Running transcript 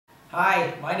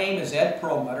Hi, my name is Ed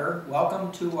Perlmutter.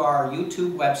 Welcome to our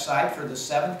YouTube website for the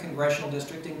 7th Congressional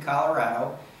District in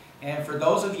Colorado. And for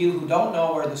those of you who don't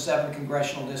know where the 7th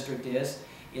Congressional District is,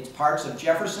 it's parts of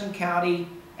Jefferson County,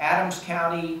 Adams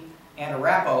County, and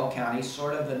Arapahoe County,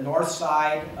 sort of the north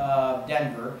side of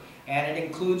Denver. And it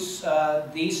includes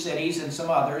these cities and some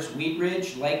others: Wheat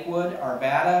Ridge, Lakewood,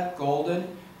 Arvada, Golden,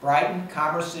 Brighton,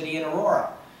 Commerce City, and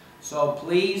Aurora. So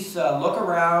please look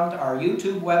around our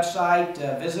YouTube website,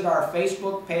 visit our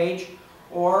Facebook page,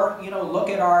 or look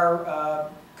at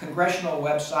our congressional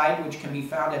website, which can be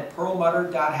found at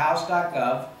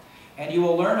perlmutter.house.gov, and you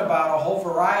will learn about a whole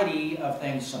variety of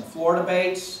things. Some floor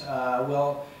debates,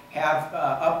 we'll have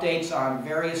updates on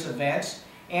various events,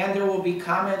 and there will be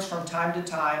comments from time to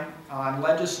time on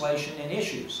legislation and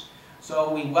issues.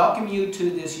 So we welcome you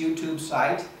to this YouTube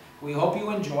site. We hope you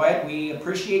enjoy it. We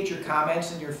appreciate your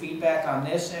comments and your feedback on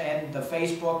this and the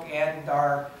Facebook and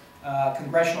our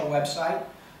congressional website.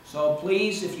 So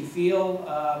please, if you feel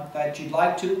that you'd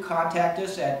like to, contact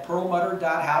us at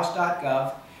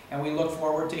perlmutter.house.gov, and we look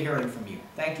forward to hearing from you.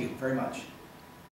 Thank you very much.